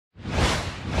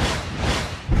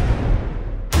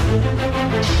Hello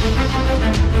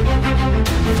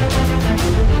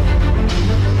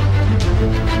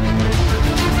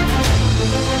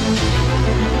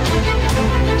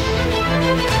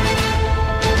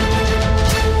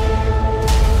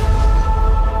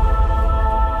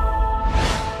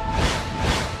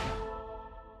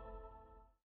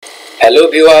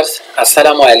viewers,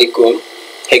 আসসালামু আলাইকুম।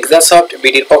 হেক্সাসফট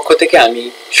বিডির পক্ষ থেকে আমি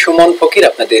সুমন ফকির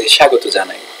আপনাদের স্বাগত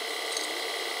জানাই।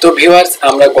 তো ভিউয়ার্স,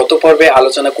 আমরা গত পর্বে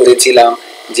আলোচনা করেছিলাম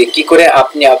যে কি করে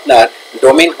আপনি আপনার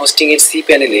ডোমেইন হোস্টিং এর সি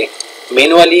প্যানেলে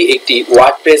ম্যানুয়ালি একটি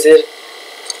ওয়ার্ডপ্রেসের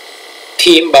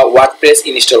থিম বা ওয়ার্ডপ্রেস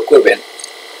ইনস্টল করবেন।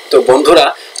 তো বন্ধুরা,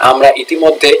 আমরা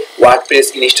ইতিমধ্যে ওয়ার্ডপ্রেস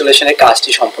ইনস্টলেশনের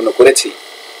কাজটি সম্পন্ন করেছি।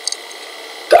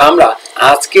 তো আমরা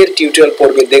আজকের টিউটোরিয়াল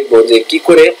পর্বে দেখব যে কি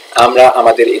করে আমরা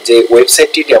আমাদের যে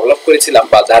ওয়েবসাইটটি ডেভেলপ করেছিলাম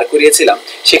বা দাঁড় করিয়েছিলাম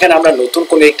সেখানে আমরা নতুন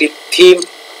কোনো একটি থিম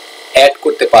অ্যাড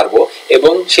করতে পারবো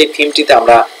এবং সেই থিমটিতে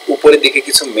আমরা উপরের দিকে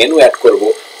কিছু মেনু অ্যাড করব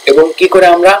এবং কি করে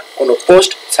আমরা কোনো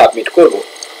পোস্ট সাবমিট করব।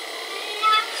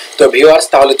 তো ভিউয়ার্স,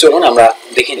 তাহলে চলুন আমরা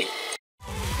দেখে নিই।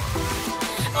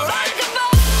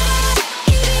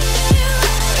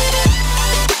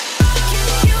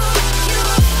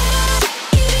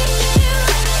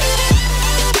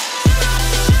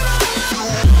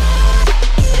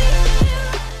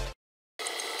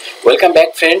 Welcome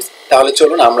back friends. তাহলে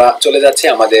চলুন আমরা চলে যাচ্ছি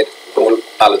আমাদের মূল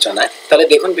আলোচনায়। তাহলে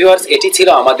দেখুন ভিউয়ার্স, এটি ছিল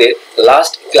আমাদের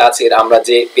লাস্ট ক্লাসের আমরা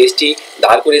যে পেজটি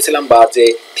দাঁড় করিয়েছিলাম বা যে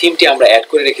থিমটি আমরা অ্যাড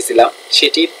করে রেখেছিলাম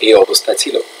সেটির এই অবস্থা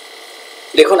ছিল।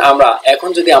 দেখুন, আমরা এখন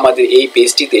যদি আমাদের এই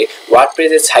পেজটিতে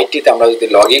ওয়ার্ডপ্রেসের সাইটটিতে আমরা যদি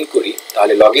লগ ইন করি,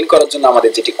 তাহলে লগ ইন করার জন্য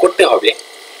আমাদের যেটি করতে হবে,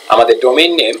 আমাদের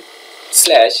ডোমেইন নেম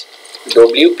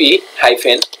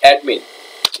 /wp-admin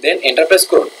দেন এন্টার প্রেস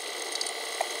করুন।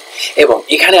 এবং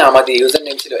এখানে আমাদের ইউজার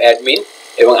নেম ছিল অ্যাডমিন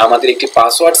এবং আমাদের একটি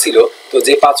পাসওয়ার্ড ছিল। তো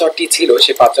যে পাসওয়ার্ডটি ছিল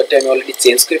সেই পাসওয়ার্ডটি আমি অলরেডি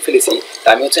চেঞ্জ করে ফেলেছি। তা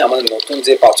আমি আমাদের নতুন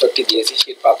যে পাসওয়ার্ডটি দিয়েছি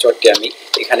সেই পাসওয়ার্ডটি আমি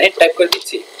এখানে টাইপ করে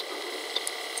দিচ্ছি।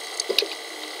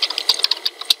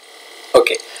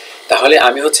 ওকে, তাহলে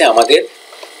আমি আমাদের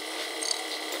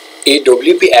এই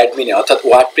ডব্লিউপি অ্যাডমিনে অর্থাৎ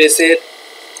ওয়ার্ডপ্রেসের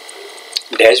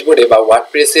ড্যাশবোর্ডে বা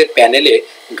ওয়ার্ডপ্রেসের প্যানেলে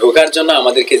ঢোকার জন্য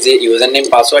আমাদেরকে যে ইউজার নেম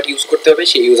পাসওয়ার্ড ইউজ করতে হবে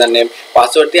সেই ইউজার নেম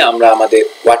পাসওয়ার্ড দিয়ে আমরা আমাদের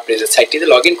ওয়ার্ডপ্রেসের সাইটটিতে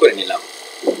লগ ইন করে নিলাম।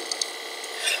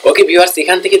 ওকে ভিউয়ার্স,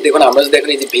 এখান থেকে দেখুন আমরা যদি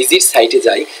এখন এই যে ভিজিট সাইটে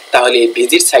যাই, তাহলে এই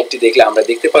ভিজিট সাইটটি দেখলে আমরা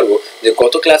দেখতে পারবো যে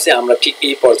গত ক্লাসে আমরা ঠিক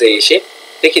এই পর্যায়ে এসে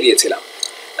দেখে দিয়েছিলাম।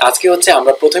 আজকে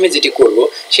আমরা প্রথমে যেটি করব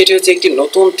সেটি একটি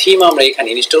নতুন থিম আমরা এখানে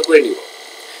ইনস্টল করে নিব।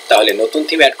 তাহলে নতুন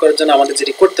থিম অ্যাড করার জন্য আমাদের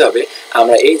যেটি করতে হবে,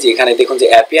 আমরা এই যে এখানে দেখুন যে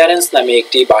অ্যাপিয়ারেন্স নামে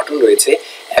একটি বাটন রয়েছে,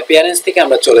 অ্যাপিয়ারেন্স থেকে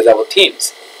আমরা চলে যাব থিমস।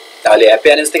 তাহলে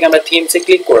অ্যাপিয়ারেন্স থেকে আমরা থিমসে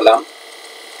ক্লিক করলাম।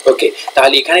 ওকে,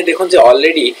 তাহলে এখানে দেখুন যে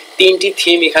অলরেডি 3টি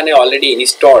থিম এখানে অলরেডি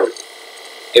ইনস্টলড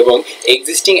এবং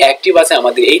এক্সিস্টিং অ্যাক্টিভ আছে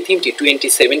আমাদের এই থিমটি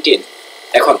 2017।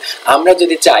 এখন আমরা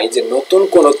যদি চাই যে নতুন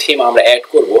কোনো থিম আমরা অ্যাড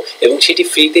করব এবং সেটি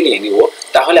ফ্রিতে নিয়ে নিব,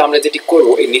 তাহলে আমরা যেটি করব,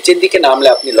 এই নিচের দিকে নামলে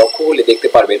আপনি লক্ষ্য করলে দেখতে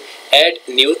পারবেন অ্যাড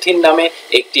নিউ থিম নামে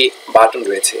একটি বাটন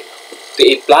রয়েছে। তো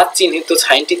এই প্লাস চিহ্নিত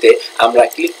সাইনটিতে আমরা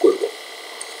ক্লিক করব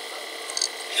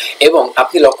এবং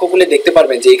আপনি লক্ষ্য করলে দেখতে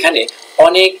পারবেন যে এখানে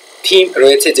অনেক থিম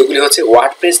রয়েছে যেগুলি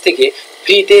ওয়ার্ডপ্রেস থেকে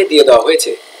ফ্রিতে দিয়ে দেওয়া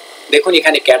হয়েছে। দেখুন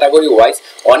এখানে ক্যাটাগরি ওয়াইজ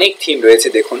অনেক থিম রয়েছে।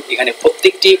 দেখুন এখানে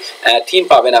প্রত্যেকটি থিম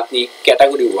পাবেন আপনি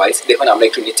ক্যাটাগরি ওয়াইজ। দেখুন আমরা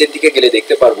একটু নিচের দিকে গেলে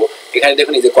দেখতে পারবো, এখানে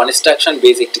দেখুন এই যে কনস্ট্রাকশন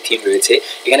বেজ একটি থিম রয়েছে,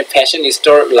 এখানে ফ্যাশন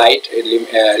স্টোর লাইট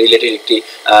রিলেটেড একটি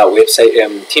ওয়েবসাইট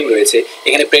থিম রয়েছে,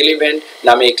 এখানে প্রেলিভেন্ট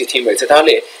নামে একটি থিম রয়েছে।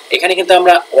 তাহলে এখানে কিন্তু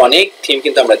আমরা অনেক থিম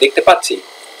কিন্তু আমরা দেখতে পাচ্ছি।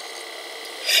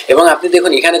 এবং আপনি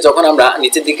দেখুন এখানে যখন আমরা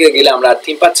নিচের দিকে গেলে আমরা আর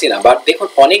থিম পাচ্ছি না, বাট দেখুন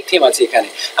অনেক থিম আছে এখানে।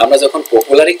 আমরা যখন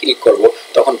পপুলারে ক্লিক করব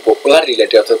তখন পপুলার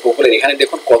রিলেটেড অর্থাৎ পপুলার এখানে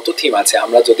দেখুন কত থিম আছে।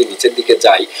 আমরা যদি নিচের দিকে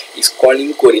যাই, স্ক্রলিং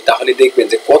করি, তাহলে দেখবেন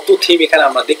যে কত থিম এখানে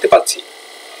আমরা দেখতে পাচ্ছি।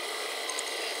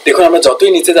 দেখুন আমরা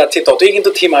যতই নিচে যাচ্ছি ততই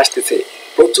কিন্তু থিম আসতেছে,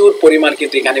 প্রচুর পরিমাণ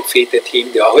কিন্তু এখানে ফ্রিতে থিম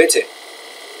দেওয়া হয়েছে।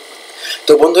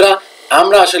 তো বন্ধুরা,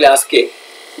 আমরা আজকে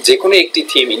যে কোনো একটি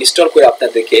থিম ইনস্টল করে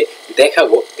আপনাদেরকে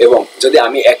দেখাবো এবং যদি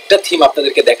আমি একটা থিম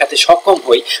আপনাদেরকে দেখাতে সক্ষম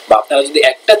হই বা আপনারা যদি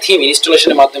একটা থিম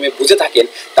ইনস্টলেশনের মাধ্যমে বুঝে থাকেন,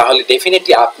 তাহলে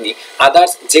ডেফিনেটলি আপনি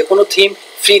আদার্স যে কোনো থিম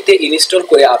ফ্রিতে ইনস্টল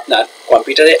করে আপনার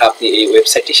কম্পিউটারে আপনি এই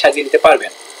ওয়েবসাইটটি সাজিয়ে নিতে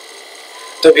পারবেন।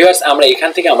 তো ভিউয়ার্স, আমরা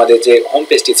এখান থেকে আমাদের যে হোম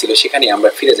পেজটি ছিল সেখানে আমরা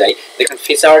ফিরে যাই। দেখুন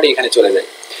ফিচার্ডে এখানে চলে যাই।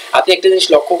 আপনি একটা জিনিস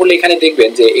লক্ষ্য করলে এখানে দেখবেন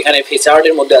যে এখানে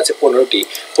ফিচার্ডের মধ্যে আছে 15টি,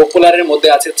 পপুলারের মধ্যে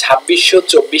আছে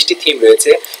 2624টি থিম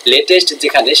রয়েছে, লেটেস্ট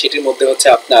যেখানে সেটির মধ্যে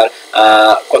আপনার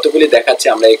কতগুলি দেখাচ্ছে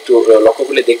আমরা একটু লক্ষ্য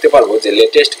করলে দেখতে পারবো যে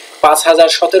লেটেস্ট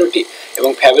 5017টি এবং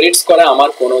ফেভারিটস করা আমার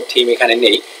কোনো থিম এখানে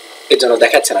নেই, এর জন্য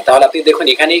দেখাচ্ছে না। তাহলে আপনি দেখুন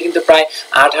এখানেই কিন্তু প্রায়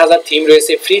 8000 থিম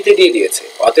রয়েছে, ফ্রিতে দিয়ে দিয়েছে।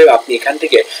 অতএব আপনি এখান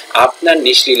থেকে আপনার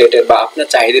নিশ রিলেটেড বা আপনার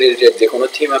চাহিদা রিলেটেড যে কোনো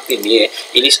থিম আপনি নিয়ে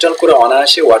ইনস্টল করে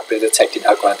অনায়াসে ওয়ার্ডপ্রেসের সাইটটি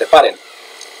দাঁড় করাতে পারেন।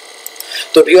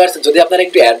 তো ভিউয়ার্স, যদি আপনারা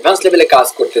একটু অ্যাডভান্স লেভেলে কাজ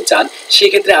করতে চান,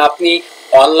 সেক্ষেত্রে আপনি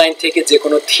অনলাইন থেকে যে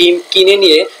কোনো থিম কিনে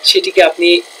নিয়ে সেটিকে আপনি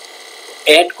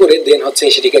অ্যাড করে দেন হচ্ছে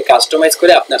সেটিকে কাস্টমাইজ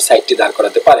করে আপনার সাইটটি দাঁড়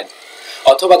করাতে পারেন।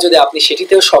 অথবা যদি আপনি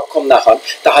সেটিতেও সক্ষম না হন,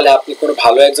 তাহলে আপনি কোনো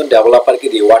ভালো একজন ডেভেলপারকে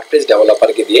দিয়ে, ওয়ার্ডপ্রেস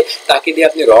ডেভেলপারকে দিয়ে, তাকে দিয়ে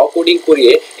আপনি র কোডিং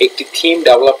করিয়ে একটি থিম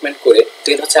ডেভেলপমেন্ট করে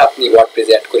দেন হচ্ছে আপনি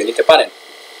ওয়ার্ডপ্রেসে অ্যাড করে নিতে পারেন।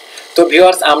 তো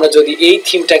ভিউয়ার্স, আমরা যদি এই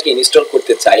থিমটাকে ইনস্টল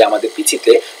করতে চাই আমাদের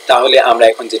পিসিতে, তাহলে আমরা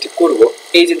এখন যেটি করব,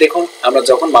 এই যে দেখুন, আমরা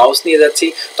যখন মাউস নিয়ে যাচ্ছি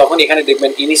তখন এখানে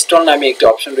দেখবেন ইনস্টল নামে একটি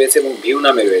অপশন রয়েছে এবং ভিউ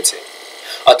নামে রয়েছে।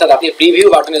 অর্থাৎ আপনি প্রিভিউ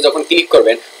বাটনে যখন ক্লিক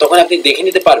করবেন তখন আপনি দেখে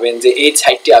নিতে পারবেন যে এই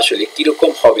সাইটটি আসলে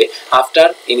কিরকম হবে আফটার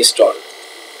ইনস্টল।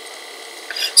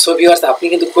 সো ভিউয়ার্স, আপনি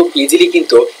কিন্তু খুব ইজিলি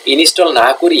কিন্তু ইনস্টল না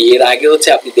করি এর আগে হচ্ছে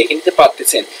আপনি দেখে নিতে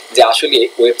পারতেছেন যে আসলে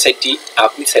ওয়েবসাইটটি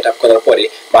আপনি সেট আপ করার পরে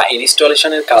বা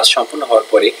ইনস্টলেশনের কাজ সম্পূর্ণ হওয়ার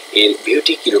পরে এর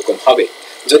ভিউটি কিরকম হবে।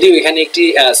 যদি এখানে একটি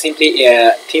সিম্পলি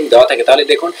থিম দেওয়া থাকে, তাহলে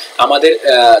দেখুন আমাদের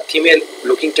থিমের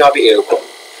লুকিংটি হবে এরকম।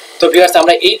 তো ভিউয়ার্স,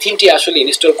 আমরা এই থিমটি আসলে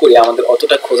ইনস্টল করি, আমাদের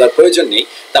অতটা খোঁজার প্রয়োজন নেই।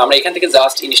 তো আমরা এখান থেকে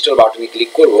জাস্ট ইনস্টল বাটনে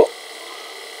ক্লিক করব।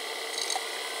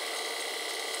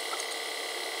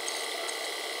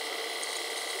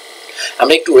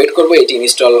 আমরা একটু ওয়েট করব এটি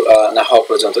ইনস্টল না হওয়া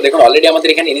পর্যন্ত। দেখুন অলরেডি আমাদের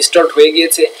এখানে ইনস্টলড হয়ে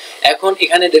গিয়েছে। এখন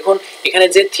এখানে দেখুন, এখানে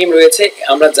যে থিম রয়েছে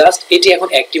আমরা জাস্ট এটি এখন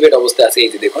অ্যাক্টিভেট অবস্থায় আছে। এই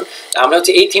যে দেখুন, আমরা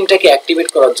হচ্ছে এই থিমটাকে অ্যাক্টিভেট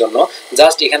করার জন্য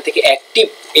জাস্ট এখান থেকে অ্যাক্টিভ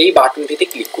এই বাটনটিতে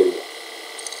ক্লিক করব।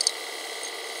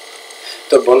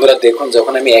 তো বন্ধুরা দেখুন,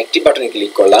 যখন আমি অ্যাক্টিভ বাটনে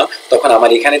ক্লিক করলাম তখন আমার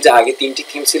এখানে যে আগে 3টি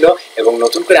থিম ছিল এবং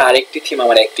নতুন করে আরেকটি থিম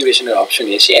আমার অ্যাক্টিভেশনের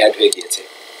অপশনে এসে অ্যাড হয়ে গিয়েছে।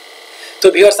 তো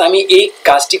ভিউয়ার্স, আমি এই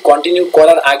কাজটি কন্টিনিউ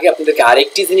করার আগে আপনাদেরকে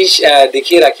আরেকটি জিনিস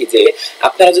দেখিয়ে রাখি যে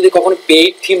আপনারা যদি কখনো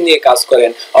পেইড থিম নিয়ে কাজ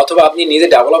করেন, অথবা আপনি নিজে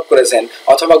ডেভেলপ করেছেন,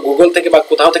 অথবা গুগল থেকে বা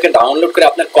কোথাও থেকে ডাউনলোড করে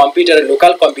আপনার কম্পিউটারে,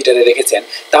 লোকাল কম্পিউটারে রেখেছেন,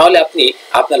 তাহলে আপনি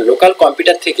আপনার লোকাল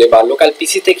কম্পিউটার থেকে বা লোকাল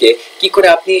পিসি থেকে কি করে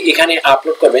আপনি এখানে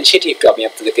আপলোড করবেন সেটি একটু আমি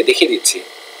আপনাদেরকে দেখিয়ে দিচ্ছি।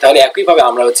 তাহলে একইভাবে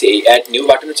আমরা হচ্ছে এই অ্যাড নিউ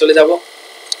বাটনে চলে যাব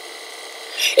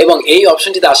এবং এই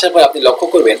অপশনটিতে আসার পর আপনি লক্ষ্য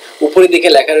করবেন উপরের দিকে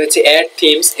লেখা রয়েছে অ্যাড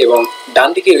থিমস এবং ডান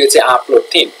দিকে রয়েছে আপলোড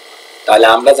থিম। তাহলে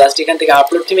আমরা জাস্ট এখান থেকে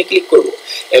আপলোড থিমে ক্লিক করব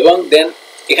এবং দেন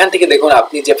এখান থেকে দেখুন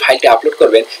আপনি যে ফাইলটি আপলোড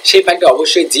করবেন সেই ফাইলটি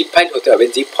অবশ্যই জিপ ফাইল হতে হবে,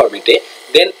 জিপ ফরম্যাটে।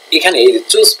 দেন এখানে এই যে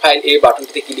চুজ ফাইল এই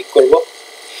বাটনটিতে ক্লিক করব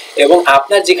এবং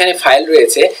আপনার যেখানে ফাইল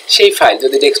রয়েছে সেই ফাইল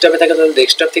যদি ডেস্কটপে থাকে তাহলে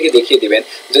ডেস্কটপ থেকে দেখিয়ে দিবেন,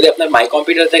 যদি আপনার মাই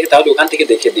কম্পিউটার থাকে তাহলে ওখান থেকে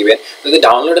দেখিয়ে দিবেন, যদি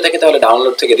ডাউনলোডে থাকে তাহলে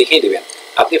ডাউনলোড থেকে দেখিয়ে দিবেন।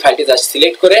 আপনি ফাইলটি জাস্ট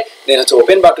সিলেক্ট করে দেন হচ্ছে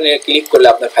ওপেন বাটনে ক্লিক করলে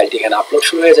আপনার ফাইলটি এখানে আপলোড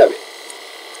শুরু হয়ে যাবে।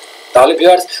 তাহলে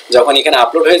ভিউয়ার্স, যখন এখানে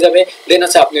আপলোড হয়ে যাবে দেন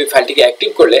হচ্ছে আপনি ওই ফাইলটিকে অ্যাক্টিভ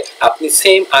করলে আপনি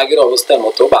সেম আগের অবস্থার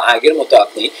মতো বা আগের মতো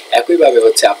আপনি একইভাবে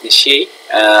হচ্ছে আপনি সেই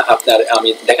আপনার, আমি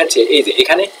দেখাচ্ছি এই যে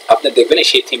এখানে আপনার দেখবেন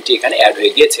সেই থিমটি এখানে অ্যাড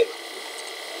হয়ে গিয়েছে।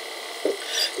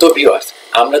 তো ভিউয়ার্স,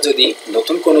 আমরা যদি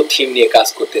নতুন কোনো থিম নিয়ে কাজ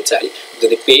করতে চাই,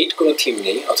 যদি পেইড কোনো থিম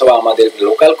নেই অথবা আমাদের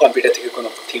লোকাল কম্পিউটার থেকে কোনো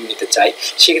থিম নিতে চাই,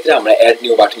 সেক্ষেত্রে আমরা অ্যাড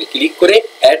নিউ বাটনে ক্লিক করে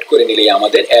অ্যাড করে নিলেই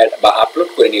আমাদের অ্যাড বা আপলোড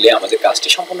করে নিলে আমাদের কাজটি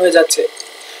সম্পূর্ণ হয়ে যাচ্ছে।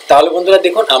 তাহলে বন্ধুরা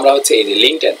দেখুন, আমরা হচ্ছে এই যে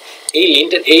লিঙ্কটেন,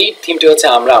 এই থিমটি হচ্ছে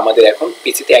আমরা আমাদের এখন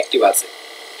পিসিতে অ্যাক্টিভ আছে।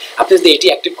 আপনি যদি এটি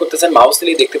অ্যাক্টিভ করতে চান মাউস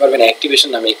নিলেই দেখতে পারবেন অ্যাক্টিভেশন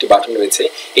নামে একটি বাটন রয়েছে।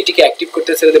 এটিকে অ্যাক্টিভ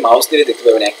করতে চাইলে মাউস নিলে দেখতে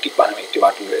পারবেন অ্যাক্টিভ নামে একটি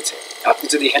বাটন রয়েছে। আপনি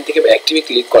যদি এখান থেকে অ্যাক্টিভে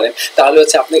ক্লিক করেন তাহলে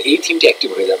হচ্ছে আপনার এই থিমটি অ্যাক্টিভ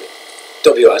হয়ে যাবে। তো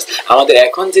ভিউয়ার্স, আমাদের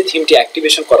এখন যে থিমটি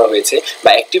অ্যাক্টিভেশন করা হয়েছে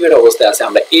বা অ্যাক্টিভেট অবস্থায় আছে,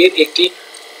 আমরা এর একটি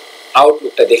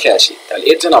আউটলুকটা দেখে আসি। তাহলে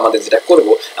এর জন্য আমাদের যেটা করব,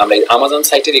 আমরা আমাজন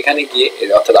সাইটের এখানে গিয়ে,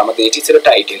 অর্থাৎ আমাদের এটি ছিল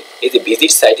টাইটেল, এই যে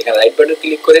ভিজিট সাইট, এখানে রাইট বাটন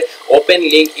ক্লিক করে ওপেন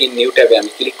লিঙ্ক ইন নিউ ট্যাবে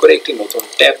আমি ক্লিক করে একটি নতুন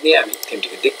ট্যাব নিয়ে আমি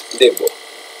থিমটিকে দেখব।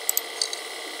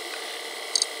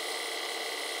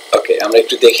 ওকে, আমরা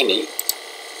একটু দেখে নিই।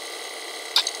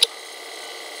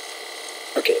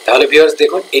 ওকে, তাহলে ভিউয়ার্স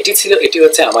দেখুন, এটি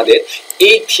হচ্ছে আমাদের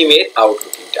এই থিমের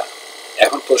আউটলুকিংটা।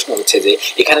 এখন প্রশ্ন হচ্ছে যে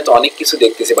এখানে তো অনেক কিছু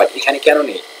দেখতেছি বাট এখানে কেন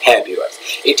নেই? হ্যাঁ ভিউয়ার্স,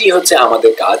 এটি হচ্ছে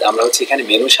আমাদের কাজ। আমরা হচ্ছে এখানে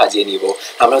মেনু সাজিয়ে নিব,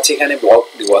 আমরা হচ্ছে এখানে ব্লগ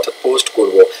দিব অর্থাৎ পোস্ট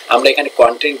করব, আমরা এখানে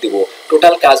কন্টেন্ট দিব,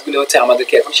 টোটাল কাজগুলো হচ্ছে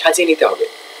আমাদেরকে এখন সাজিয়ে নিতে হবে।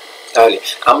 তাহলে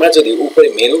আমরা যদি উপরে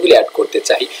মেনুগুলি অ্যাড করতে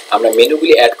চাই, আমরা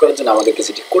মেনুগুলি অ্যাড করার জন্য আমাদেরকে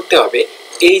যেটি করতে হবে,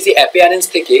 এই যে অ্যাপিয়ারেন্স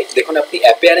থেকে দেখুন, আপনি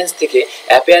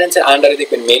অ্যাপিয়ারেন্সের আন্ডারে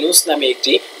দেখবেন মেনুস নামে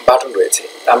একটি বাটন রয়েছে।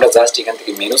 আমরা জাস্ট এখান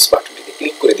থেকে মেনুস বাটনটিতে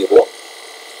ক্লিক করে দিব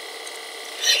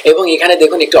এবং এখানে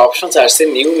দেখুন একটি অপশন আসছে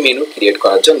নিউ মেনু ক্রিয়েট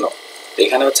করার জন্য। তো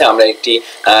এখানে হচ্ছে আমরা একটি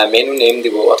মেনু নেম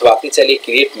দিব, অথবা আপনি চাইলে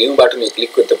ক্রিয়েট নিউ বাটনে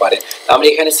ক্লিক করতে পারেন। আমরা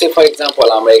এখানে সে ফর এক্সাম্পল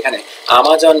আমরা এখানে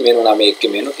আমাজন মেনু নামে একটি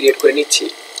মেনু ক্রিয়েট করে নিচ্ছি।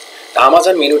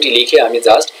 আমাজন মেনুটি লিখে আমি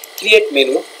জাস্ট ক্রিয়েট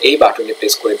মেনু এই বাটনে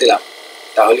প্রেস করে দিলাম।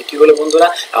 তাহলে কি হলো বন্ধুরা,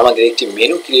 আমাদের একটি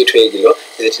মেনু ক্রিয়েট হয়ে গেল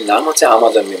যেটির নাম হচ্ছে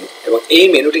আমাজন মেনু এবং এই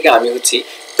মেনুটিকে আমি হচ্ছে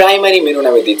প্রাইমারি মেনু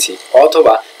নামে দিচ্ছি।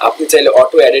 অথবা আপনি চাইলে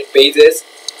auto added pages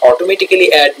automatically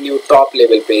add new top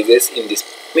level pages in this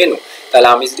menu, তাহলে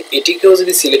আমি যদি এটিকেও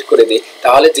যদি সিলেক্ট করে দিই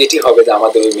তাহলে যেটি হবে যে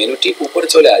আমাদের ওই মেনুটি উপরে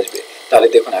চলে আসবে। তাহলে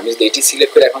দেখুন আমি যদি এটি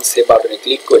সিলেক্ট করে এখন সেভ বাটনে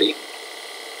ক্লিক করি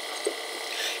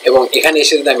এবং এখানে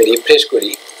এসে যদি আমি রিফ্রেশ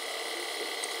করি,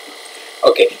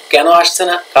 ওকে, কেন আসছে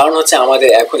না? কারণ হচ্ছে আমাদের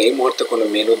এখন এই মুহূর্তে কোনো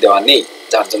মেনু দেওয়া নেই,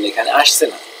 যার জন্য এখানে আসছে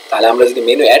না। তাহলে আমরা যদি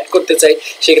মেনু অ্যাড করতে চাই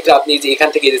সেক্ষেত্রে আপনি যে এখান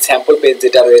থেকে যে স্যাম্পল পেজ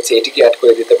যেটা রয়েছে এটিকে অ্যাড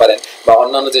করে দিতে পারেন, বা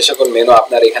অন্যান্য যে সকল মেনু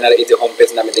আপনার এখানে এই যে হোম পেজ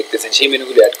নামে দেখতেছেন সেই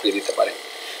মেনুগুলো অ্যাড করে দিতে পারেন।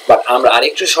 বাট আমরা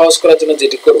আরেকটু সহজ করার জন্য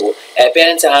যেটি করব,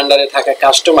 অ্যাপিয়ারেন্স এর আন্ডারে থাকা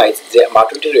কাস্টমাইজ যে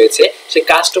বাটনটি রয়েছে সেই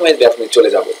কাস্টমাইজ বাটনে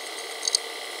চলে যাব।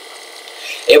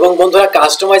 এবং বন্ধুরা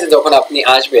কাস্টমাইজে যখন আপনি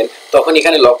আসবেন তখন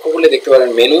এখানে লক্ষ্য করলে দেখতে পারেন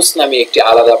মেনুস নামে একটি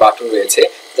আলাদা বাটন রয়েছে।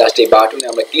 জাস্ট এই বাটনে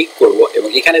আমরা ক্লিক করব এবং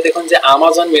এখানে দেখুন যে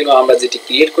আমাজন মেনু আমরা যেটি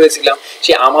ক্রিয়েট করেছিলাম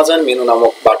সেই আমাজন মেনু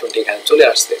নামক বাটনটি এখানে চলে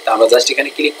আসছে। তা আমরা জাস্ট এখানে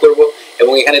ক্লিক করব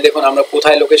এবং এখানে দেখুন আমরা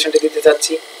কোথায় লোকেশনটি দিতে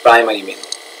চাচ্ছি, প্রাইমারি মেনু।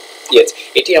 ইয়েস,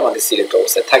 এটি আমাদের সিলেক্ট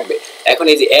অবস্থায় থাকবে। এখন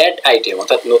এই যে অ্যাড আইটেম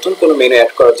অর্থাৎ নতুন কোনো মেনু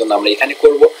অ্যাড করার জন্য আমরা এখানে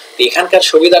করব। তো এখানকার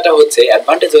সুবিধাটা হচ্ছে,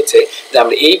 অ্যাডভান্টেজ হচ্ছে যে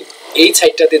আমরা এই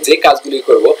সাইটটাতে যে কাজগুলি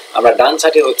করব আমরা ডান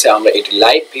সাইডে হচ্ছে আমরা এটি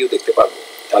লাইভ ভিউ দেখতে পারবো।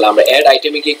 তাহলে আমরা অ্যাড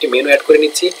আইটেমে গিয়ে একটি মেনু অ্যাড করে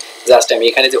নিচ্ছি। জাস্ট আমি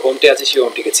এখানে যে হোমটি আছে সেই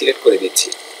হোমটিকে সিলেক্ট করে দিচ্ছি।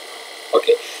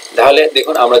 ওকে, তাহলে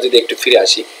দেখুন আমরা যদি একটু ফিরে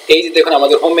আসি, এই যে দেখুন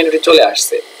আমাদের হোম মেনুটি চলে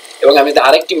আসছে এবং আমি যদি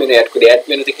আরেকটি মেনু অ্যাড করি, অ্যাড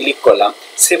মেনুতে ক্লিক করলাম।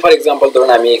 সে ফর এক্সাম্পল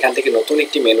ধরুন আমি এখান থেকে নতুন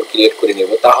একটি মেনু ক্রিয়েট করে নেব,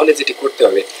 তাহলে যেটি করতে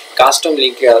হবে কাস্টম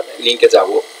লিঙ্কে যাব।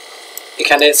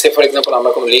 এখানে সে ফর এক্সাম্পল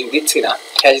আমরা কোনো লিঙ্ক দিচ্ছি না,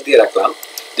 হ্যাশ দিয়ে রাখলাম।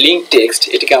 লিঙ্ক টেক্সট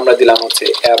এটিকে আমরা দিলাম হচ্ছে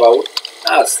অ্যাবাউট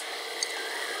আস।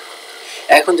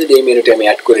 এখন যদি এই মেনুটি আমি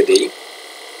অ্যাড করে দিই,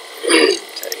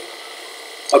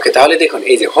 ওকে, তাহলে দেখুন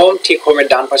এই যে হোম, ঠিক হোমের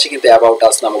ডান পাশে কিন্তু অ্যাবাউট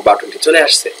আস নামক বাটনটি চলে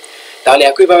আসছে। তাহলে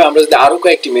একইভাবে আমরা যদি আরো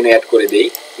কয়েকটি মেনু অ্যাড করে দেই,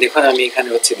 দেখুন আমি এখানে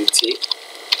হচ্ছে দিচ্ছি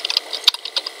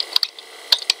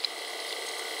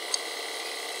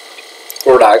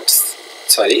প্রোডাক্টস,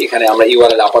 সরি এখানে আমরা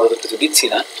ইউআরএল আপাতত কিছু দিচ্ছি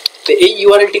না। তো এই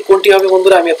ইউআরএলটি কোনটি হবে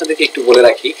বন্ধুরা আমি আপনাদেরকে একটু বলে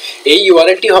রাখি। এই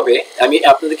ইউআরএলটি হবে, আমি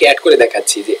আপনাদেরকে অ্যাড করে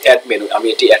দেখাচ্ছি যে অ্যাড মেনু, আমি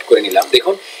এটি অ্যাড করে নিলাম।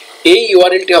 দেখুন এই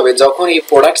ইউআরএলটি হবে যখন এই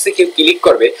প্রোডাক্টসে কেউ ক্লিক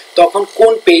করবে তখন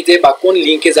কোন পেজে বা কোন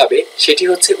লিঙ্কে যাবে সেটি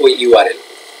হচ্ছে ওই ইউআরএল।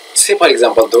 সে ফর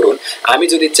এক্সাম্পল ধরুন আমি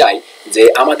যদি চাই যে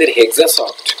আমাদের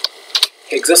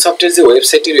হেক্সাসফটের যে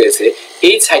ওয়েবসাইটটি রয়েছে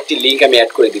এই সাইটটির লিঙ্ক আমি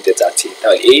অ্যাড করে দিতে চাচ্ছি,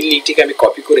 তাহলে এই লিঙ্কটিকে আমি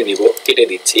কপি করে নিব, কেটে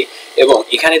দিচ্ছি এবং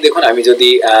এখানে দেখুন আমি যদি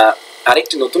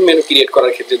আরেকটি নতুন মেনু ক্রিয়েট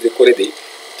করার ক্ষেত্রে যদি করে দিই,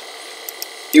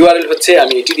 ইউআরএল হচ্ছে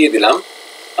আমি এটি দিয়ে দিলাম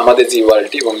আমাদের যে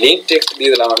ইউআরএলটি এবং লিঙ্ক টেক্সট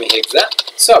দিয়ে দিলাম আমি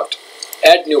হেক্সাসফট,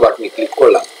 অ্যাড নিউ বাটনে ক্লিক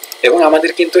করলাম এবং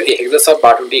আমাদের কিন্তু এই হেক্সাসফট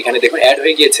বাটনটি এখানে দেখুন অ্যাড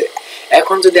হয়ে গিয়েছে।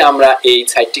 এখন যদি আমরা এই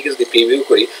সাইটটিকে যদি প্রিভিউ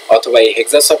করি অথবা এই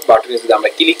হেক্সাসফট বাটনে যদি আমরা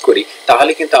ক্লিক করি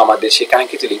তাহলে কিন্তু আমাদের সেই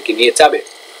কাঙ্ক্ষিত লিঙ্কে নিয়ে যাবে।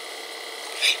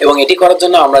 এবং এটি করার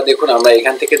জন্য আমরা দেখুন আমরা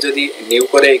এখান থেকে যদি নিউ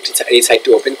করে এই সাইটটি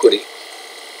ওপেন করি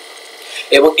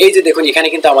এবং এই যে দেখুন এখানে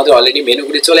কিন্তু আমাদের অলরেডি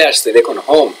মেনুগুলি চলে আসছে। দেখুন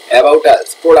হোম, অ্যাবাউট আস,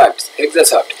 প্রোডাক্টস,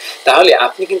 হেক্সাসফট। তাহলে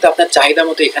আপনি কিন্তু আপনার চাহিদা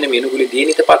মতো এখানে মেনুগুলি দিয়ে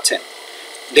নিতে পারছেন।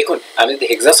 দেখুন আমি যদি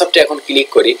হেক্সাসফটে এখন ক্লিক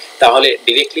করি তাহলে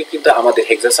ডিরেক্টলি কিন্তু আমাদের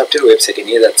হেক্সাসফটের ওয়েবসাইটে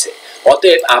নিয়ে যাচ্ছে।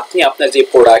 অতএব আপনি আপনার যে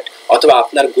প্রোডাক্ট অথবা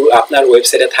আপনার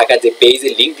ওয়েবসাইটে থাকা যে পেজে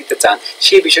লিঙ্ক দিতে চান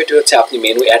সেই বিষয়টি হচ্ছে আপনি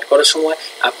মেনু অ্যাড করার সময়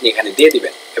আপনি এখানে দিয়ে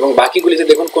দিবেন। এবং বাকিগুলিতে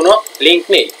দেখুন কোনো লিঙ্ক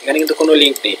নেই, এখানে কিন্তু কোনো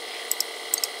লিঙ্ক নেই,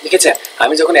 দেখেছেন?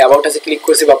 আমি যখন অ্যাবাউট আসে ক্লিক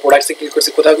করছি বা প্রোডাক্টসে ক্লিক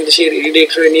করছি কোথাও কিন্তু সেই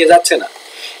রিডিরেক্টরে নিয়ে যাচ্ছে না।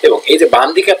 এবং এই যে বাম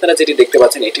দিকে আপনারা যেটি দেখতে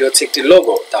পাচ্ছেন এটি হচ্ছে একটি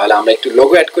লোগো। তাহলে আমরা একটু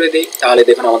লোগো অ্যাড করে দিই, তাহলে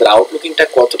দেখুন আমাদের আউটলুকিংটা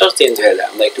কতটা চেঞ্জ হয়ে যায়।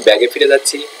 আমরা একটু ব্যাগে ফিরে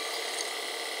যাচ্ছি,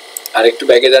 আর একটু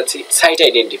ব্যাগে যাচ্ছি, সাইট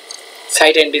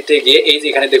আইডেন্টিটিতে গিয়ে এই যে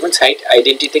এখানে দেখুন সাইট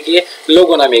আইডেন্টিটিতে গিয়ে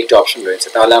লোগো নামে একটি অপশন রয়েছে।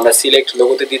 তাহলে আমরা সিলেক্ট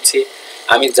লোগোতে দিচ্ছি।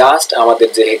 আমি জাস্ট আমাদের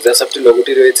যে হেক্সাসফটের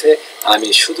লোগোটি রয়েছে আমি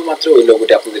শুধুমাত্র ওই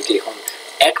লোগোটি আপনাদেরকে এখন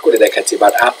অ্যাড করে দেখাচ্ছি,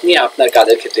 বাট আপনি আপনার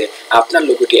কাজের ক্ষেত্রে আপনার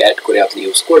লোগোটি অ্যাড করে আপনি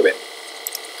ইউজ করবেন।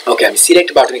 ওকে, আমি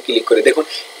সিলেক্ট বাটনে ক্লিক করে দেখুন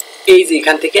এই যে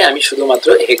এখান থেকে আমি শুধুমাত্র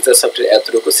হেক্সাসফটের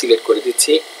এতটুকু সিলেক্ট করে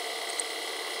দিচ্ছি।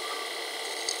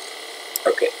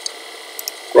 ওকে,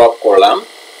 ক্রপ করলাম,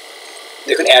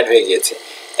 দেখুন অ্যাড হয়ে গিয়েছে।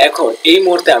 এখন এই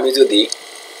মুহূর্তে আমি যদি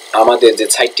আমাদের যে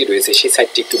সাইটটি রয়েছে সেই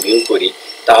সাইটটি একটু ভিউ করি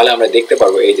তাহলে আমরা দেখতে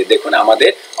পারবো এই যে দেখুন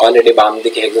আমাদের অলরেডি বাম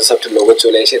দিকে হেক্সাসফটের লোগো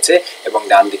চলে এসেছে এবং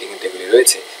ডান দিকে কিন্তু এগুলি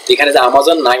রয়েছে। এখানে যে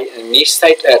আমাজন নিশ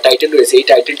সাইট টাইটেল রয়েছে এই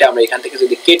টাইটেলটা আমরা এখান থেকে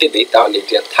যদি কেটে দিই তাহলে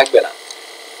এটি আর থাকবে না।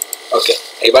 ওকে,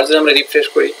 এবার যদি আমরা রিফ্রেশ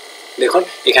করি দেখুন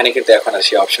এখানে কিন্তু এখন আর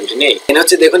সেই অপশনটি নেই। দেন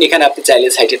হচ্ছে দেখুন এখানে আপনি চাইলে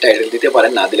সাইটের টাইটেল দিতে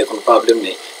পারেন, না দিলে কোনো প্রবলেম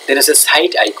নেই। দেন হচ্ছে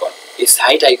সাইট আইকন, এই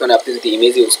সাইট আইকনে আপনি যদি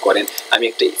ইমেজ ইউজ করেন, আমি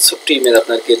একটা ছোট্ট ইমেজ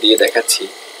আপনাকে দিয়ে দেখাচ্ছি।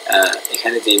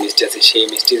 এখানে যে ইমেজটি আছে সেই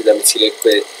ইমেজটি যদি আমি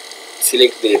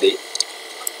সিলেক্ট দিয়ে দিই,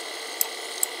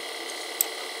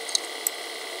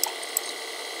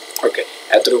 ওকে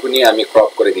এতটুকু নিয়ে আমি ক্রপ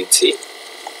করে দিচ্ছি।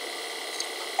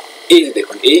 এই যে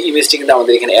দেখুন এই ইমেজটি কিন্তু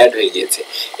আমাদের এখানে অ্যাড হয়ে গিয়েছে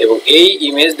এবং এই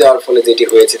ইমেজ দেওয়ার ফলে যেটি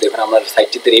হয়েছে দেখুন আমরা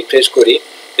সাইটটিতে রিফ্রেশ করি,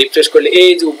 রিফ্রেশ করলে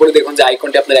এই যে উপরে দেখুন যে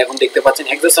আইকনটি আপনারা এখন দেখতে পাচ্ছেন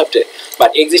হেক্সাসফটের,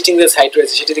 বাট এক্সিস্টিং যে সাইট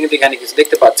রয়েছে সেটি কিন্তু এখানে কিছু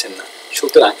দেখতে পাচ্ছেন না।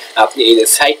 সুতরাং আপনি এই যে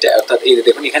সাইটটা অর্থাৎ এই যে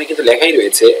দেখুন এখানে কিন্তু লেখাই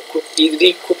রয়েছে, খুব ইজিলি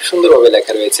খুব সুন্দরভাবে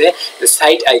লেখা রয়েছে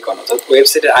সাইট আইকন অর্থাৎ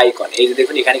ওয়েবসাইটের আইকন। এই যে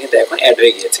দেখুন এখানে কিন্তু এখন অ্যাড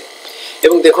হয়ে গিয়েছে।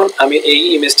 এবং দেখুন আমি এই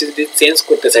ইমেজটি যদি চেঞ্জ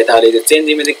করতে চাই তাহলে এই যে চেঞ্জ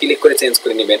ইমেজে ক্লিক করে চেঞ্জ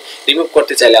করে নেবেন। রিমুভ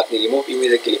করতে চাইলে আপনি রিমুভ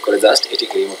ইমেজে ক্লিক করে জাস্ট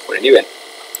এটিকে রিমুভ করে নেবেন।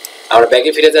 আমরা ব্যাকে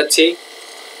ফিরে যাচ্ছি।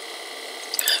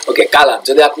 ওকে, কালার,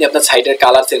 যদি আপনি আপনার সাইটের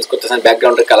কালার চেঞ্জ করতে চান,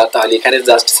 ব্যাকগ্রাউন্ডের কালার, তাহলে এখানে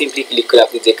জাস্ট সিম্পলি ক্লিক করে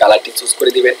আপনি যে কালারটি চুজ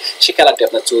করে দিবেন সেই কালারটি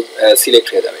আপনার সিলেক্ট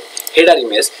হয়ে যাবে। হেডার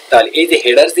ইমেজ, তাহলে এই যে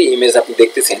হেডার যে ইমেজ আপনি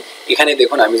দেখতেছেন এখানে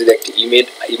দেখুন আমি যদি একটি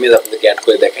ইমেজ আপনাদেরকে অ্যাড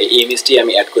করে দেখাই, এই ইমেজটি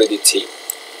আমি অ্যাড করে দিচ্ছি।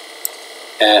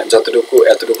 যতটুকু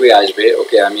এতটুকুই আসবে।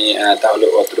 ওকে, আমি তাহলে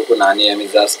অতটুকু না নিয়ে আমি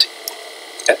জাস্ট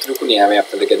এতটুকু নিয়ে আমি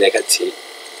আপনাদেরকে দেখাচ্ছি।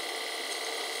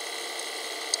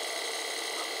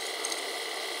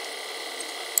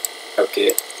 ওকে,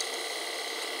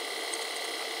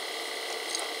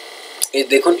 এই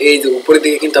দেখুন এই যে উপরের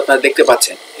দিকে কিন্তু আপনারা দেখতে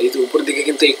পাচ্ছেন, এই যে উপরের দিকে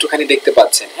কিন্তু একটুখানি দেখতে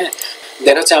পাচ্ছেন। হ্যাঁ,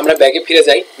 দেন হচ্ছে আমরা ব্যাগে ফিরে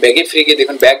যাই। ব্যাগে ফিরে গিয়ে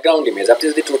দেখুন ব্যাকগ্রাউন্ড ইমেজ, আপনি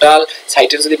যদি টোটাল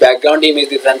সাইটের যদি ব্যাকগ্রাউন্ড ইমেজ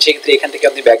দিতে চান সেক্ষেত্রে এখান থেকে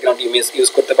আপনি ব্যাকগ্রাউন্ড ইমেজ ইউজ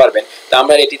করতে পারবেন। তো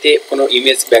আমরা এটিতে কোনো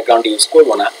ইমেজ ব্যাকগ্রাউন্ড ইউজ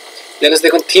করবো না। দেন হচ্ছে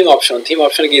দেখুন থিম অপশন, থিম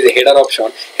অপশনে গিয়ে যে হেডার অপশন,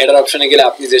 হেডার অপশনে গেলে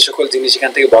আপনি যে সকল জিনিস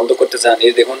এখান থেকে বন্ধ করতে চান,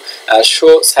 এই দেখুন শো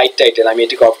সাইট টাইটেল, আমি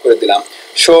এটিকে অফ করে দিলাম।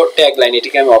 শো ট্যাগলাইন,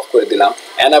 এটিকে আমি অফ করে দিলাম।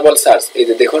 অ্যানাবল সার্চ, এই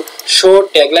যে দেখুন শো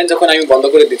ট্যাগলাইন যখন আমি বন্ধ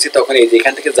করে দিচ্ছি তখন এই যে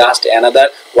এখান থেকে জাস্ট অ্যানাদার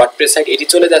ওয়ার্ডপ্রেস সাইট এটি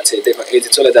চলে যাচ্ছে, দেখুন এই যে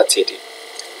চলে যাচ্ছে এটি।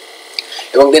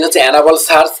 এবং দেন হচ্ছে অ্যানাবল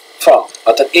সার্চ ফ্রম,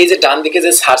 অর্থাৎ এই যে ডান দিকে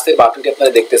যে সার্চের বাটনটি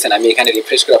আপনারা দেখতেছেন, আমি এখানে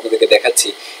রিফ্রেশ করে আপনাদেরকে দেখাচ্ছি।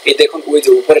 এই দেখুন ওই যে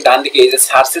উপরে ডান দিকে এই যে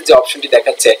সার্চের যে অপশনটি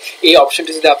দেখাচ্ছে, এই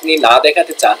অপশনটি যদি আপনি না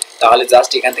দেখাতে চান তাহলে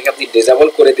জাস্ট এখান থেকে আপনি ডিসেবল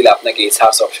করে দিলে আপনাকে এই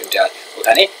সার্চ অপশনটি আর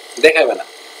ওখানে দেখাবে না।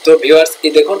 তো ভিউয়ার্স,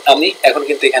 এই দেখুন আমি এখন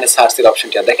কিন্তু এখানে সার্চের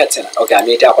অপশনটি আর দেখাচ্ছে না। ওকে, আমি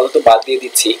এটা আপাতত বাদ দিয়ে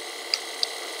দিচ্ছি।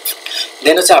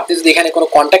 দেন হচ্ছে আপনি যদি এখানে কোনো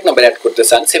কন্ট্যাক্ট নাম্বার অ্যাড করতে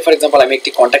চান, সে ফর এক্সাম্পল আমি একটি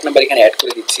কন্ট্যাক্ট নাম্বার এখানে অ্যাড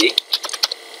করে দিচ্ছি।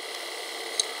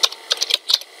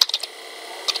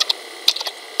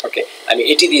 ওকে, আমি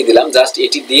এটি দিয়ে দিলাম। জাস্ট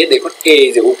এটি দিয়ে দেখুন এই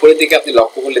যে উপরের দিকে আপনি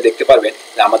লক্ষ্য করলে দেখতে পারবেন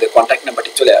যে আমাদের কন্ট্যাক্ট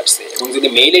নাম্বারটি চলে আসছে। এবং যদি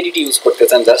মেইল আইডিটি ইউজ করতে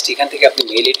চান জাস্ট এখান থেকে আপনি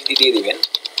মেইল আইডিটি দিয়ে দিবেন।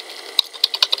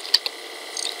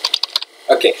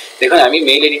 ওকে, দেখুন আমি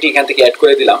মেইল আইডিটি এখান থেকে অ্যাড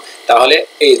করে দিলাম। তাহলে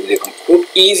এই দেখুন খুব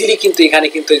ইজিলি কিন্তু এখানে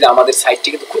কিন্তু আমাদের সাইটটি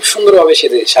কিন্তু খুব সুন্দরভাবে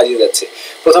সাজিয়ে যাচ্ছে।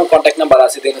 প্রথম কন্ট্যাক্ট নাম্বার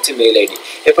আছে, দেন হচ্ছে মেইল আইডি।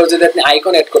 এরপর যদি আপনি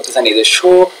আইকন অ্যাড করতে চান, এই যে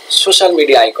শো সোশ্যাল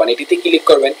মিডিয়া আইকন, এটিতে ক্লিক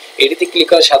করবেন। এটিতে ক্লিক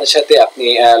করার সাথে সাথে আপনি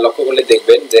লক্ষ্য করলে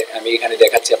দেখবেন যে আমি এখানে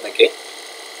দেখাচ্ছি আপনাকে।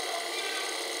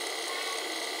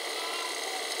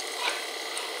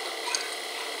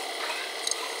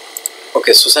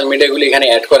 ওকে, সোশ্যাল মিডিয়াগুলো এখানে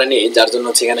অ্যাড করা নেই, যার জন্য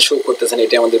হচ্ছে এখানে শো করতেছেন,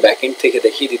 এটি আমাদের ব্যাকএন্ড থেকে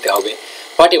দেখিয়ে দিতে হবে।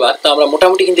 বাট এবার তো আমরা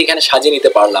মোটামুটি কিন্তু এখানে সাজিয়ে নিতে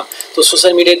পারলাম। তো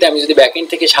সোশ্যাল মিডিয়াতে আমি যদি ব্যাকএন্ড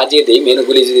থেকে সাজিয়ে দিই,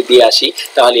 মেনুগুলি যদি দিয়ে আসি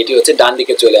তাহলে এটি হচ্ছে ডান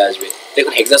দিকে চলে আসবে।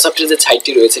 দেখুন হেক্সাসফটের যে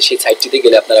সাইটটি রয়েছে সেই সাইটটিতে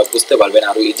গেলে আপনারা বুঝতে পারবেন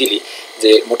আরো ইজিলি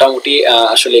যে মোটামুটি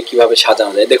আসলে কিভাবে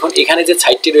সাজানো যায়। দেখুন এখানে যে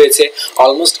সাইটটি রয়েছে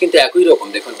অলমোস্ট কিন্তু একই রকম।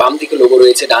 দেখুন বাম দিকে লোগো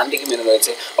রয়েছে, ডান দিকে মেনু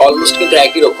রয়েছে, অলমোস্ট কিন্তু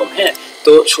একই রকম। হ্যাঁ,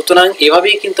 তো সুতরাং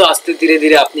এভাবেই কিন্তু আস্তে ধীরে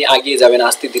ধীরে আপনি এগিয়ে যাবেন,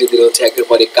 আস্তে ধীরে ধীরে হচ্ছে একের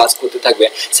পর এক কাজ করতে থাকবেন,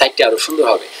 সাইটটি আরো সুন্দর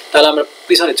হবে। তাহলে আমরা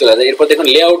পিছনে চলে যাই। এরপর দেখুন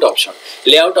লেআউট অপশন,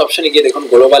 লেআউট অপশনে গিয়ে দেখুন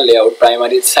global layout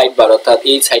primary side bar, অর্থাৎ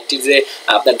এই সাইটটির যে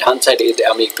আপনার ডান সাইডে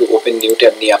আমি একটু ওপেন নিউ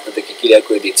ট্যাব নিয়ে আপনাদেরকে ক্লিয়ার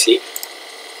করে দিচ্ছি।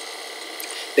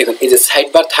 দেখুন এই যে সাইড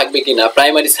বার থাকবে কিনা,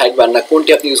 প্রাইমারি সাইড বার না, কোনটি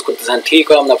আপনি ইউজ করতে চান, 3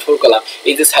 কলাম না 4 কলাম।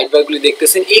 এই যে সাইড বারগুলি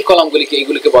দেখতেছেন এই কলামগুলিকে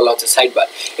এগুলিকে বলা হচ্ছে সাইড বার।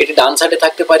 এটি ডান সাইডে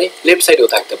থাকতে পারে, লেফট সাইডেও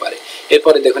থাকতে পারে।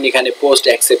 এরপরে দেখুন এখানে পোস্ট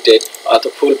অ্যাকসেপ্টেড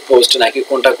অথবা ফুল পোস্ট নাকি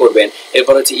কোনটা করবেন।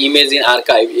 এরপর হচ্ছে ইমেজ ইন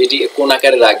আর্কাইভ, এটি কোন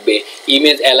আকারে রাখবে,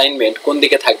 ইমেজ অ্যালাইনমেন্ট কোন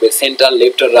দিকে থাকবে, সেন্ট্রাল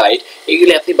লেফট আর রাইট,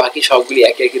 এগুলি আপনি বাকি সবগুলি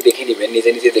একে একে দেখে নেবেন, নিজে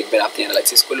নিজে দেখবেন, আপনি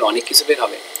অ্যানালাইসিস করলে অনেক কিছু বের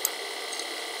হবে।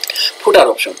 ফুটার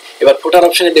অপশন, এবার ফুটার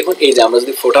অপশনে দেখুন এই যে আমরা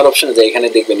যদি ফুটার অপশনে যাই এখানে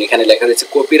দেখবেন এখানে লেখা রয়েছে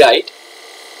copyright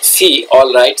C all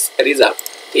rides reserve.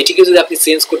 এটিকে যদি আপনি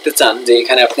চেঞ্জ করতে চান, যে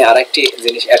এখানে আপনি আরেকটি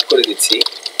জিনিস অ্যাড করে দিচ্ছি,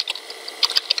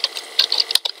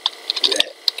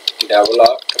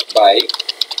 ডেভেলপড বাই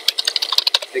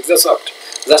হেক্সাসফট।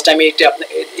 জাস্ট আমি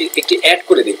একটি অ্যাড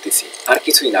করে দেখতেছি, আর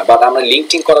কিছুই না। বাট আমরা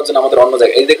লিঙ্কিং করার জন্য আমাদের অন্য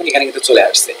জায়গায় এই দেখুন এখানে কিন্তু চলে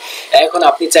আসছে। এখন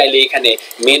আপনি চাইলে এখানে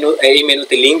এই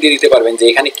মেনুতে লিঙ্ক দিয়ে দিতে পারবেন, যে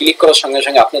এখানে ক্লিক করার সঙ্গে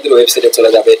সঙ্গে আপনাদের ওয়েবসাইটে চলে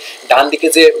যাবে। ডান দিকে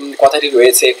যে কথাটি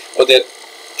রয়েছে ওদের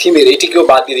থিমের, এটিকেও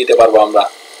বাদ দিয়ে দিতে পারবো আমরা।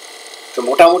 তো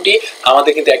মোটামুটি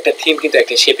আমাদের কিন্তু একটা থিম কিন্তু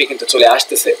একটা শেপে কিন্তু চলে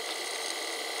আসতেছে।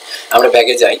 আমরা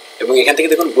ব্যাগে যাই এবং এখান থেকে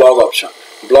দেখুন ব্লগ অপশন,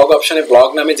 ব্লগ অপশনে ব্লগ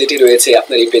নামে যেটি রয়েছে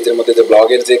আপনার এই পেজের মধ্যে, যে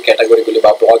ব্লগের যে ক্যাটাগরিগুলি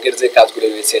বা ব্লগের যে কাজগুলি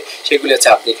রয়েছে সেগুলি হচ্ছে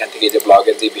আপনি এখান থেকে যে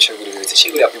ব্লগের যে বিষয়গুলি রয়েছে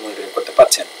সেগুলি আপনি মনিটরিং করতে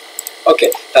পারছেন। ওকে,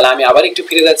 তাহলে আমি আবার একটু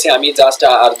ফিরে যাচ্ছি। আমি জাস্ট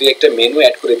আর দুই একটা মেনু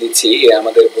অ্যাড করে দিচ্ছি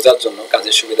আমাদের বোঝার জন্য,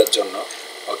 কাজের সুবিধার জন্য।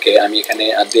 ওকে, ওকে, আমি এখানে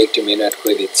আর দুই একটি মেনু অ্যাড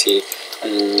করে দিচ্ছি।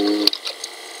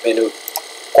 মেনু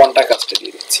কোনটা কাজটা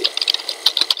দিয়ে দিচ্ছি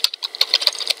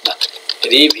না,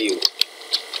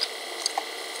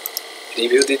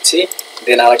 রিভিউ দিচ্ছি।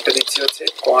 দেন আরেকটা দিচ্ছি হচ্ছে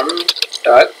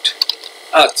কন্টাক্ট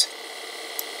আজ,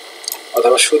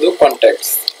 অথবা শুধু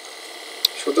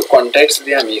কন্ট্যাক্টস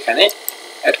দিয়ে আমি এখানে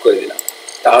অ্যাড করে দিলাম।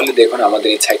 তাহলে দেখুন আমাদের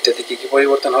এই সাইটটাতে কি কি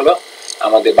পরিবর্তন হলো।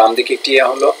 আমাদের বাম দিকে একটি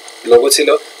হলো লোগো ছিল,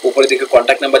 উপরের দিকে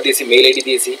কন্ট্যাক্ট নাম্বার দিয়েছি, মেইল আইডি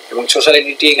দিয়েছি এবং সোশ্যাল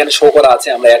আইডিটি এখানে শো করা আছে।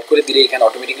 আমরা অ্যাড করে দিলে এখানে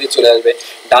অটোমেটিক্যালি চলে আসবে।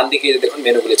 ডান দিকে দেখুন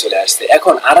মেনুগুলো চলে আসছে।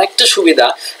 এখন আরেকটা সুবিধা,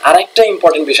 আরেকটা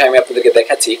ইম্পর্টেন্ট বিষয় আমি আপনাদেরকে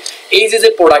দেখাচ্ছি। এই যে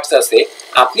প্রোডাক্টস আছে,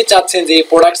 আপনি চাচ্ছেন যে এই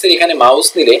প্রোডাক্টসের এখানে মাউস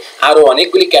নিলে আরো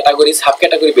অনেকগুলি ক্যাটাগরি, সাব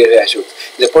ক্যাটাগরি বের হয়ে আসুক।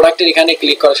 যে প্রোডাক্টের এখানে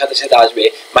ক্লিক করার সাথে সাথে আসবে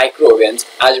মাইক্রো ওভেন,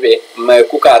 আসবে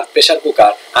কুকার, প্রেসার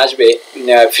কুকার, আসবে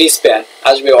ফ্রিজ প্যান,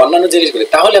 আসবে অন্যান্য জিনিসগুলি।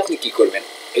 তাহলে আপনি কি করবেন?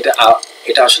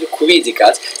 এটা আসলে খুবই ইজি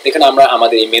কাজ। দেখুন আমরা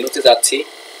আমাদের এই মেনুতে যাচ্ছি,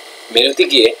 মেনুতে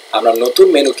গিয়ে আমরা নতুন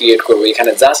মেনু ক্রিয়েট করব।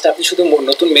 এখানে জাস্ট আপনি শুধু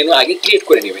নতুন মেনু আগে ক্রিয়েট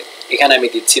করে নেবেন। এখানে আমি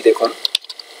দিচ্ছি দেখুন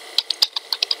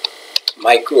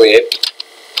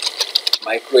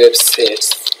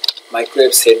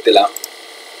মাইক্রোওয়েভ সেট দিলাম।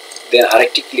 দেন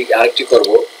আরেকটি করব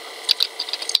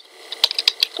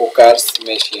কুকারস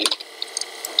মেশিন।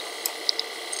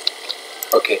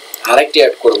 ওকে, আরেকটি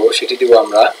অ্যাড করব, সেটি দিব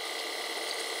আমরা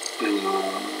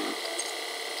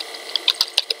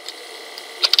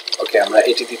ওকে, আমরা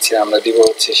এটি দিচ্ছি, আমরা দিব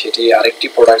হচ্ছে সেটি আরেকটি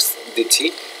প্রোডাক্টস দিচ্ছি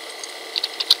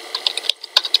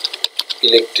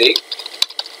ইলেকট্রিক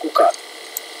কুকার।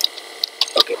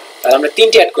 ওকে, তাহলে আমরা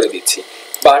তিনটি অ্যাড করে দিচ্ছি।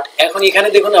 বাট এখন এখানে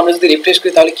দেখুন আমরা যদি রিফ্রেশ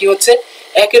করি তাহলে কি হচ্ছে,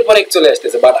 একের পর এক চলে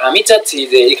আসতেছে। বাট আমি চাচ্ছি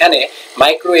যে এখানে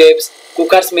মাইক্রোওয়েভস,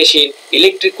 কুকারস মেশিন,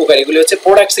 ইলেকট্রিক কুকার এগুলো হচ্ছে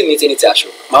প্রোডাক্টসের নিচে নিচে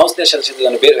আসুক, মাউস নেওয়ার সাথে সাথে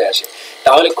যেন বের হয়ে আসে।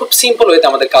 তাহলে খুব সিম্পল ওয়েতে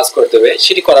আমাদের কাজ করতে হবে।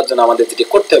 সেটি করার জন্য আমাদের যেটি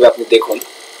করতে হবে আপনি দেখুন,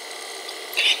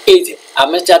 এই যে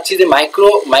আমরা চাচ্ছি যে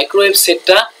মাইক্রোওয়েভ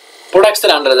সেটটা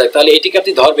প্রোডাক্টসের আন্ডারে যাক। তাহলে এটিকে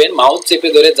আপনি ধরবেন, মাউস চেপে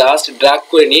ধরে জাস্ট ড্র্যাগ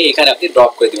করে নিয়ে এখানে আপনি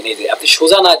ড্রপ করে দিবেন। এই যে আপনি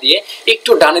সোজা না দিয়ে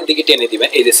একটু ডানের দিকে টেনে দিবেন,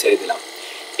 এই যে ছেড়ে দিলাম।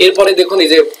 এরপরে দেখুন এই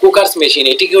যে কুকারস মেশিন,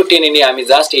 এটিকেও টেনে নিয়ে আমি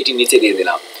জাস্ট এটি নিচে দিয়ে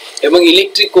দিলাম, এবং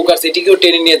ইলেকট্রিক কুকারস এটিকেও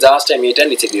টেনে নিয়ে জাস্ট আমি এটা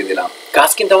নিচে দিয়ে দিলাম। কাজ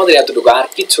কিন্তু আমাদের এতটুকু, আর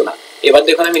কিচ্ছু না। এবার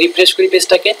দেখুন আমি রিফ্রেশ করি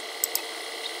পেজটাকে।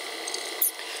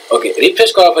 ওকে,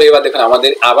 রিফ্রেশ করার পর এবার দেখুন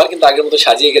আমাদের আবার কিন্তু আগের মতো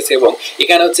সাজিয়ে গেছে, এবং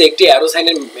এখানে হচ্ছে একটি অ্যারো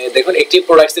সাইনের, দেখুন একটি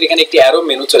প্রোডাক্টসের এখানে একটি অ্যারো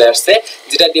মেনু চলে আসছে,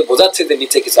 যেটা দিয়ে বোঝাচ্ছে যে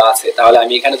নিচে কিছু আছে। তাহলে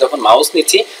আমি এখানে যখন মাউস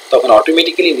নিচ্ছি তখন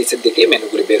অটোমেটিক্যালি নিচের দিকে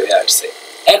মেনুগুলি বের হয়ে আসছে।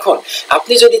 এখন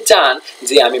আপনি যদি চান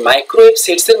যে আমি মাইক্রোওয়েভ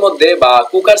সেটসের মধ্যে বা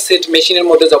কুকার সেট মেশিনের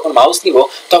মধ্যে যখন মাউস নিব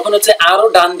তখন হচ্ছে আরো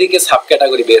ডান দিকে সাব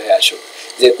ক্যাটাগরি বের হয়ে আসুক,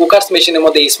 যে কুকারস মেশিনের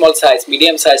মধ্যে small size,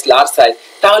 medium size, large size.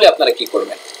 তাহলে আপনারা কি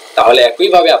করবেন? তাহলে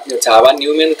একইভাবে আপনি হচ্ছে আবার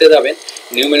নিউ মেনুতে যাবেন।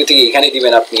 নিউ মেনু থেকে এখানে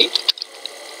দিবেন আপনি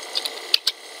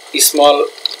স্মল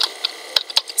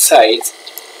সাইজ।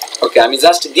 ওকে, আমি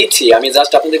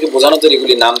জাস্ট আপনাদেরকে বোঝানোর জন্য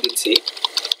এগুলি নাম দিচ্ছি।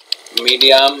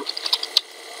 মিডিয়াম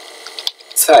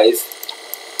সাইজ,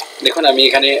 দেখুন আমি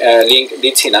এখানে লিংক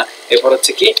দিচ্ছি না। এরপর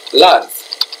হচ্ছে কি লার্জ।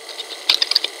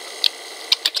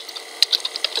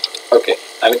 ওকে,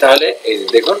 আমি তাহলে এই যে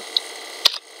দেখুন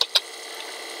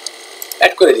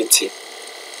অ্যাড করে দিচ্ছি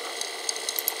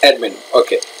অ্যাড মেনু।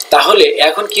 ওকে, তাহলে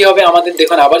এখন কি হবে আমাদের,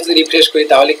 দেখুন আবার যদি রিফ্রেশ করি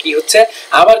তাহলে কি হচ্ছে,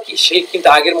 আবার কি সেই কিন্তু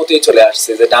আগের মতোই চলে আসছে,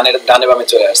 যে ডানে বামে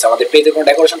চলে আসছে। আমাদের পেজে কোনো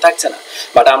ডেকোরেশন থাকছে না।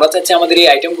 বাট আমরা চাচ্ছি আমাদের এই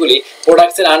আইটেমগুলি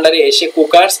প্রোডাক্টসের আন্ডারে এসে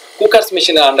কুকারস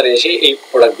মেশিনের আন্ডারে এসে এই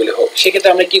প্রোডাক্টগুলি হোক। সেক্ষেত্রে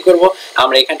আমরা কি করব,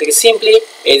 আমরা এখান থেকে সিম্পলি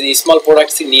এই যে স্মল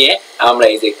প্রোডাক্টস নিয়ে আমরা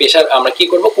এই যে প্রেসার আমরা কি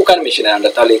করব, কুকার মেশিনের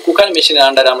আন্ডার। তাহলে কুকার মেশিনের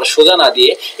আন্ডারে আমরা সোজা না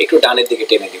দিয়ে একটু ডানের দিকে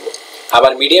টেনে দিব।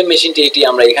 আবার মিডিয়াম মেশিনটি এটি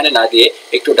আমরা এখানে না দিয়ে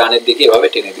একটু ডানের দিকে এভাবে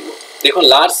টেনে দিব। দেখুন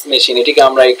লার্জ মেশিন এটিকে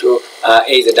আমরা একটু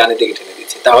এই যে ডানের দিকে টেনে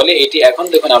দিচ্ছি। তাহলে এটি এখন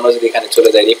দেখুন আমরা যদি এখানে চলে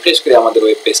যাই, রিফ্রেশ করি আমাদের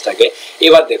ওয়েব পেজটাকে,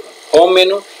 এবার দেখুন home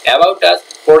menu, about us,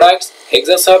 products,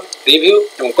 এক্সাসপ, review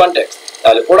এবং কন্ট্যাক্টস।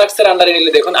 তাহলে প্রোডাক্টসের আন্ডারে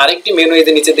নিলে দেখুন আরেকটি মেনু এই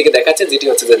যে নিচের দিকে দেখাচ্ছে, যেটি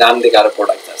হচ্ছে যে ডান দিকে আরো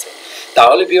প্রোডাক্টস আছে।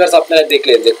 তাহলে ভিউয়ার্স আপনারা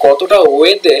দেখলেন যে কতটা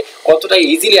ওয়েতে, কতটা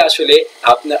ইজিলি আসলে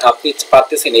আপনি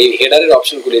পারতেছেন এই হেডারের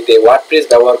অপশনগুলিতে ওয়ার্ডপ্রেস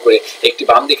ব্যবহার করে একটি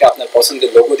বাম দিকে আপনার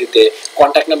পছন্দের লোগো দিতে,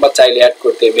 কন্ট্যাক্ট নাম্বার চাইলে অ্যাড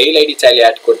করতে, মেইল আইডি চাইলে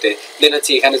অ্যাড করতে। দেন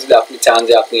হচ্ছে এখানে যদি আপনি চান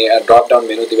যে আপনি ড্রপ ডাউন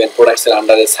মেনু দিবেন, প্রোডাক্টসের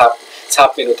আন্ডারে সাব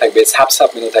মেনু থাকবে, সাব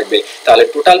মেনু থাকবে। তাহলে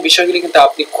টোটাল বিষয়গুলি কিন্তু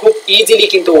আপনি খুব ইজিলি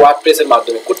কিন্তু ওয়ার্ডপ্রেসের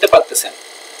মাধ্যমে করতে পারতেছেন।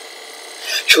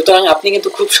 সুতরাং আপনি কিন্তু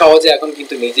খুব সহজে এখন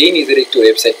কিন্তু নিজেই নিজের একটি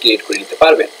ওয়েবসাইট ক্রিয়েট করে নিতে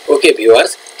পারবেন। ওকে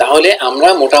ভিউয়ার্স, তাহলে আমরা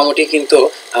মোটামুটি কিন্তু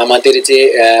আমাদের যে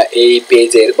এই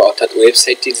পেজের বা অর্থাৎ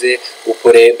ওয়েবসাইটটির যে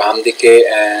উপরে বাম দিকে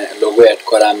লোগো অ্যাড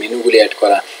করা, মেনুগুলি অ্যাড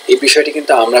করা, এই বিষয়টি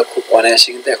কিন্তু আমরা খুব অনায়াসে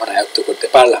কিন্তু এখন আয়ত্ত করতে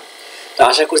পারলাম। তো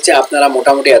আশা করছি আপনারা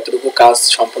মোটামুটি এতটুকু কাজ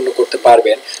সম্পন্ন করতে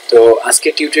পারবেন। তো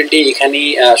আজকের টিউটোরিয়ালটি এখানেই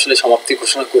আসলে সমাপ্তি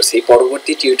ঘোষণা করছি।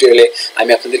 পরবর্তী টিউটোরিয়ালে আমি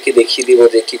আপনাদেরকে দেখিয়ে দিব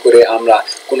যে কি করে আমরা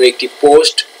কোনো একটি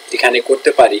পোস্ট এখানে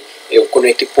করতে পারি, কোনো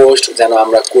একটি পোস্ট যেন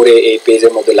আমরা করে এই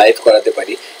পেজের মধ্যে লাইভ করাতে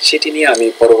পারি, সেটি নিয়ে আমি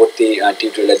পরবর্তী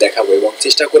টিউটোরিয়ালে দেখাবো এবং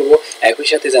চেষ্টা করব একই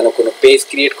সাথে যেন কোনো পেজ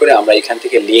ক্রিয়েট করে আমরা এখান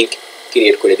থেকে লিঙ্ক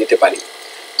ক্রিয়েট করে দিতে পারি।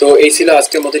 তো এই ছিল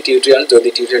আজকের মতো টিউটোরিয়াল। যদি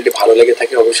টিউটোরিয়ালটি ভালো লেগে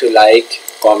থাকে অবশ্যই লাইক,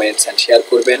 কমেন্টস অ্যান্ড শেয়ার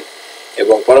করবেন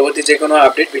এবং পরবর্তী যে কোনো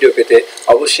আপডেট ভিডিও পেতে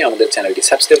অবশ্যই আমাদের চ্যানেলটি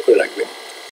সাবস্ক্রাইব করে রাখবেন।